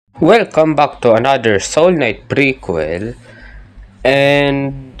Welcome back to another Soul Knight prequel,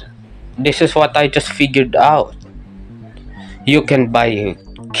 and this is what I just figured out. You can buy a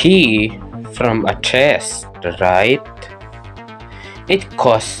key from a chest, right? It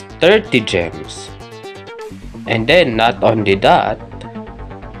costs 30 gems. And then not only that,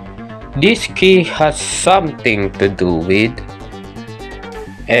 this key has something to do with,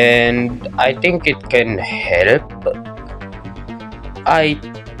 and I think it can help. I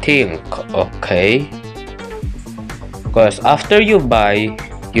think, okay? Because after you buy,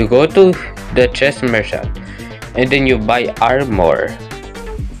 you go to the chest merchant and then you buy armor.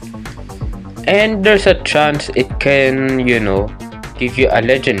 And there's a chance it can, give you a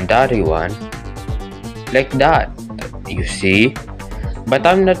legendary one. Like that. You see? But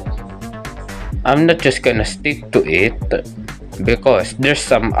I'm not just gonna stick to it because there's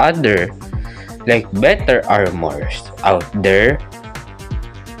some other better armors out there.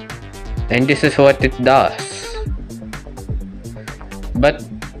 And this is what it does. But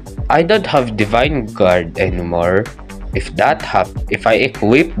I don't have Divine Guard anymore. If I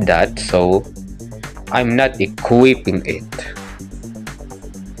equip that, so I'm not equipping it.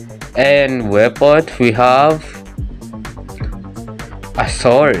 And weapon, we have a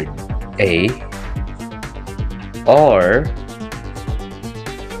sword, or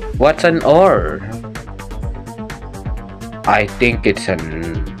what's an ore? I think it's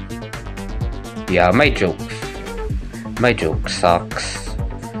an my joke sucks.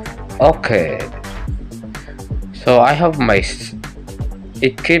 Okay, so I have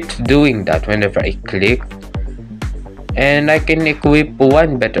it keeps doing that whenever I click, and I can equip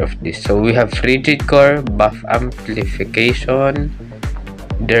one better of this. So we have Frigid Core, buff amplification,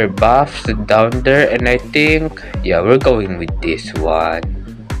 their buffs down there, and I think we're going with this one.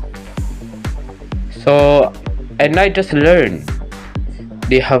 So, and I just learned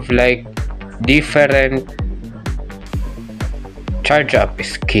they have different charge up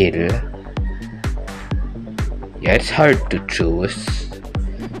skill. It's hard to choose.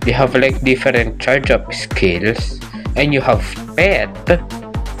 They have different charge up skills, and you have pet,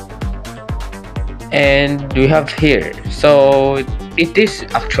 and we have here. So it is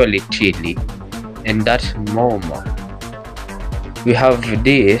actually chilly, and that's Momo. We have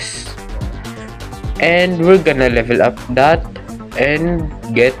this, and we're gonna level up that and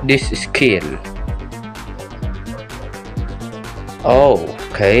get this skill.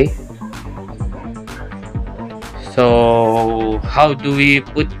 Okay. So how do we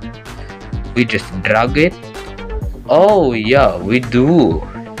we just drag it? Oh yeah, we do.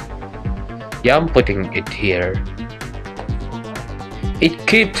 I'm putting it here. It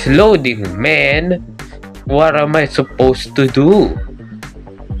keeps loading, man. What am I supposed to do?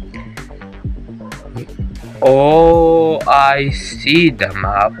 Oh, I see the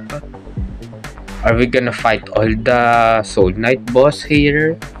map. Are we gonna fight all the Soul Knight boss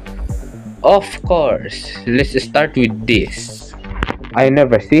here? Of course. Let's start with this. I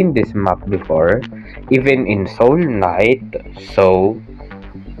never seen this map before, even in Soul Knight, so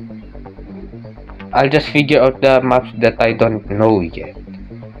I'll just figure out the maps that I don't know yet.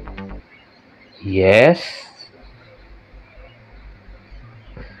 Yes.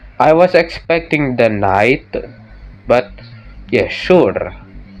 I was expecting the night, but yeah, sure.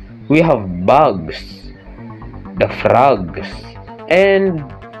 We have bugs, the frogs, and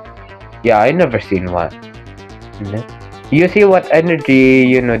I never seen one. You see what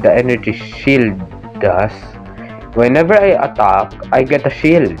energy, the energy shield does? Whenever I attack, I get a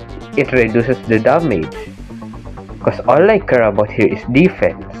shield. It reduces the damage. Because all I care about here is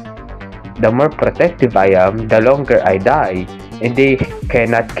defense. The more protective I am, the longer I die, and they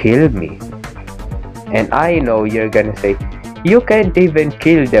cannot kill me. And I know you're gonna say, you can't even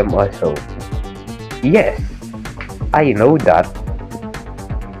kill them also. Yes, I know that.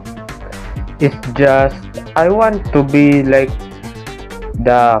 It's just, I want to be like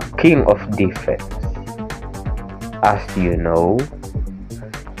the king of defense. As you know.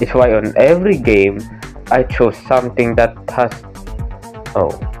 It's why on every game, I chose something that has...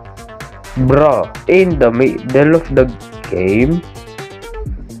 Oh. Bro, in the middle of the game,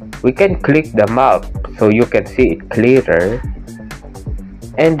 we can click the map so you can see it clearer.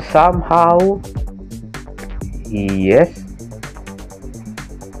 And somehow, yes,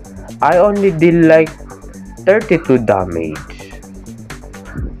 I only did 32 damage.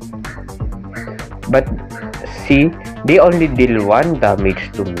 But see, they only deal 1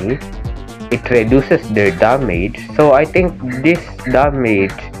 damage to me. It reduces their damage, so I think this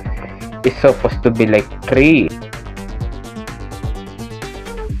damage is supposed to be 3.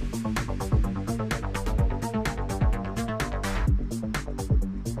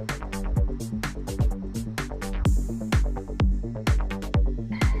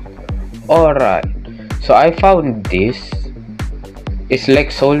 Alright, so I found this. It's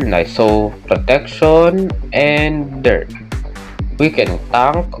like Soul Knight, so protection and dirt. We can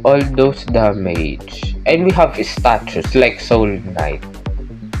tank all those damage. And we have statues like Soul Knight.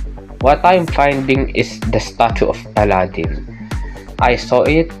 What I'm finding is the statue of Paladin. I saw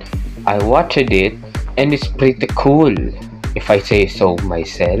it, I watched it, and it's pretty cool, if I say so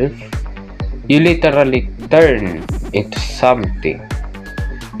myself. You literally turn into something.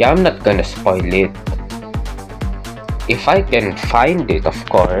 Yeah, I'm not gonna spoil it. If I can find it, of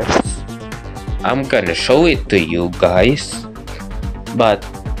course, I'm gonna show it to you guys. But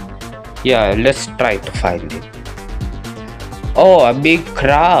yeah, let's try to find it. Oh, a big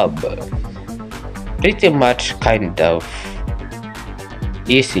crab. Pretty much kind of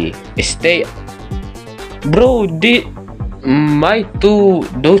easy. Stay. Bro,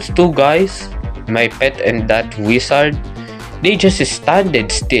 those two guys, my pet and that wizard, they just stand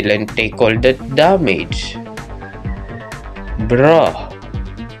still and take all that damage. Bro.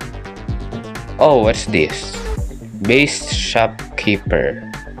 Oh, what's this? Base shopkeeper.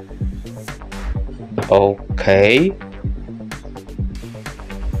 Okay.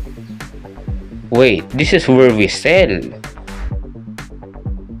 Wait, this is where we sell.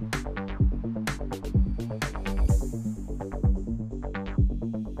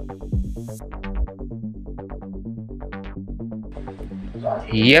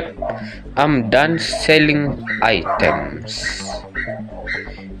 Yep, I'm done selling items.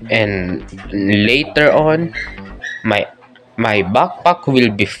 And later on, my backpack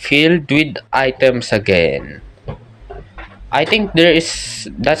will be filled with items again. I think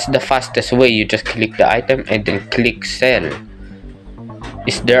that's the fastest way. You just click the item and then click sell.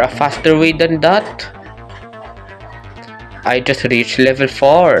 Is there a faster way than that? I just reached level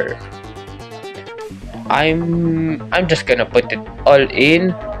 4. I'm just gonna put it all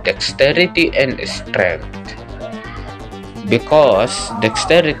in dexterity and strength. Because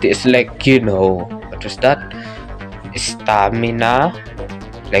dexterity is like, you know, what was that? Stamina,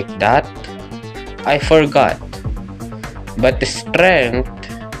 like that. I forgot. But the strength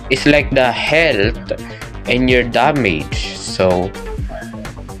is like the health and your damage. So,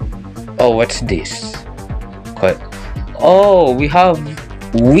 oh, what's this? Oh, we have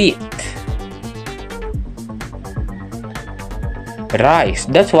wheat. Rice,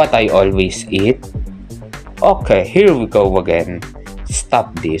 that's what I always eat. Okay, here we go again.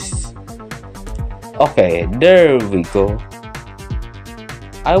 Stop this. Okay, there we go.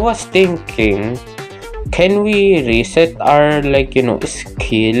 I was thinking, can we reset our, like, you know,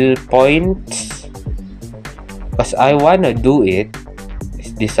 skill points? Because I wanna do it.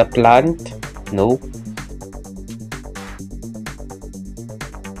 Is this a plant? No.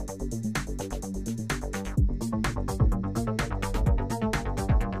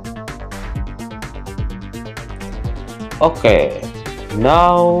 Okay,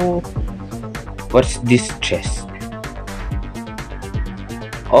 now what's this chest?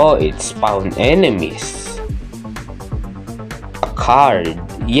 Oh, it spawned enemies. A card.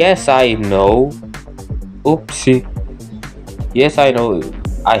 Yes, I know. Oopsie. Yes, I know.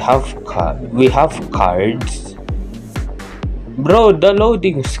 We have cards. Bro, the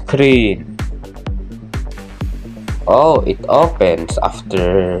loading screen. Oh, it opens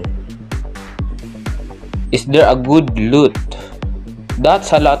after. Is there a good loot?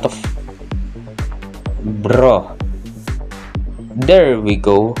 That's a lot of... Bro. There we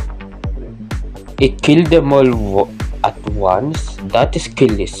go. It killed them all at once. That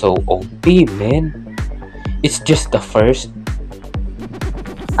skill is so OP, man. It's just the first.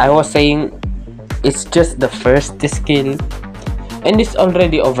 I was saying it's just the first skill. And it's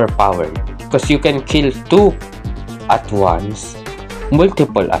already overpowered. Because you can kill 2 at once.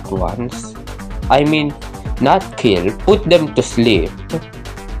 Multiple at once. I mean... Not kill, put them to sleep.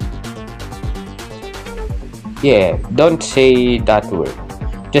 Yeah, don't say that word.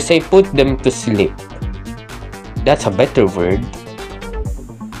 Just say put them to sleep. That's a better word.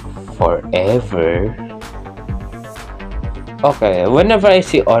 Forever. Okay, whenever I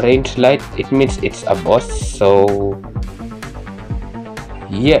see orange light, it means it's a boss, so...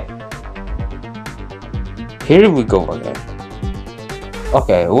 Yeah. Here we go again.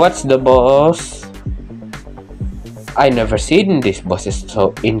 Okay, what's the boss? I never seen this boss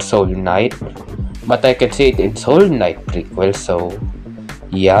in Soul Knight, but I can see it in Soul Knight prequel, so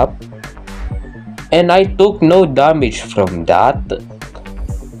yup. And I took no damage from that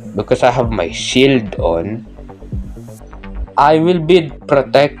because I have my shield on. I will be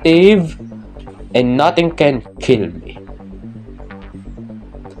protective and nothing can kill me.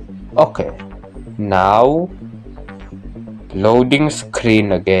 Okay, now loading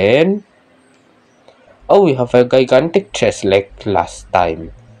screen again. Oh, we have a gigantic chest like last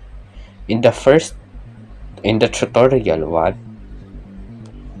time. In the tutorial one.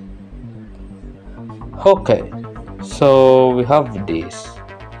 Okay, so we have this.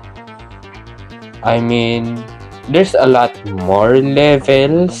 I mean, there's a lot more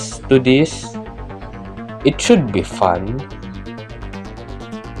levels to this. It should be fun.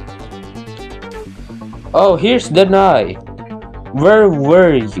 Oh, here's the knight. Where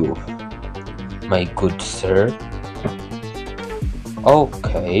were you, my good sir?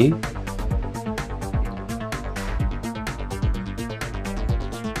 Okay.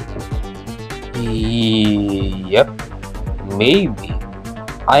 Yep, maybe.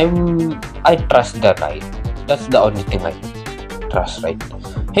 I trust the knight. That's the only thing I trust, right?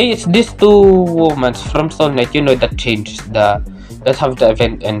 Hey, it's these two women from Soul Knight, you know, that have the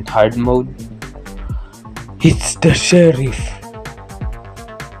event in hard mode. It's the sheriff.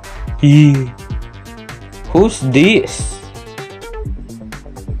 Who's this?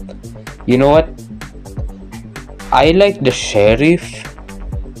 You know what? I like the sheriff.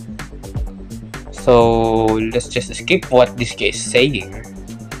 So let's just skip what this guy is saying.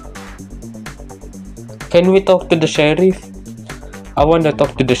 Can we talk to the sheriff? I wanna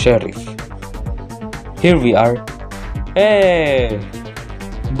talk to the sheriff. Here we are. Hey!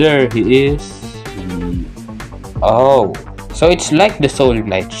 There he is. Oh, so it's like the Soul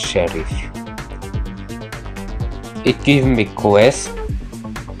Knight sheriff. It gave me quest.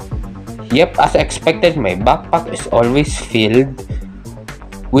 Yep, as expected, my backpack is always filled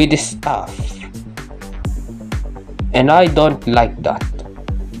with stuff. And I don't like that.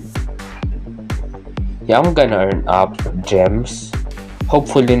 Yeah, I'm gonna earn up gems.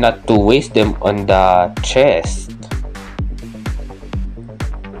 Hopefully not to waste them on the chest.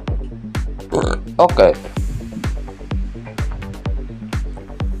 Okay.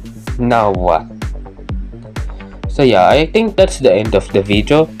 Now what? So yeah, I think that's the end of the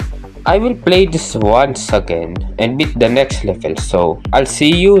video. I will play this once again and beat the next level, so I'll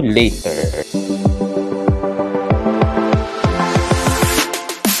see you later.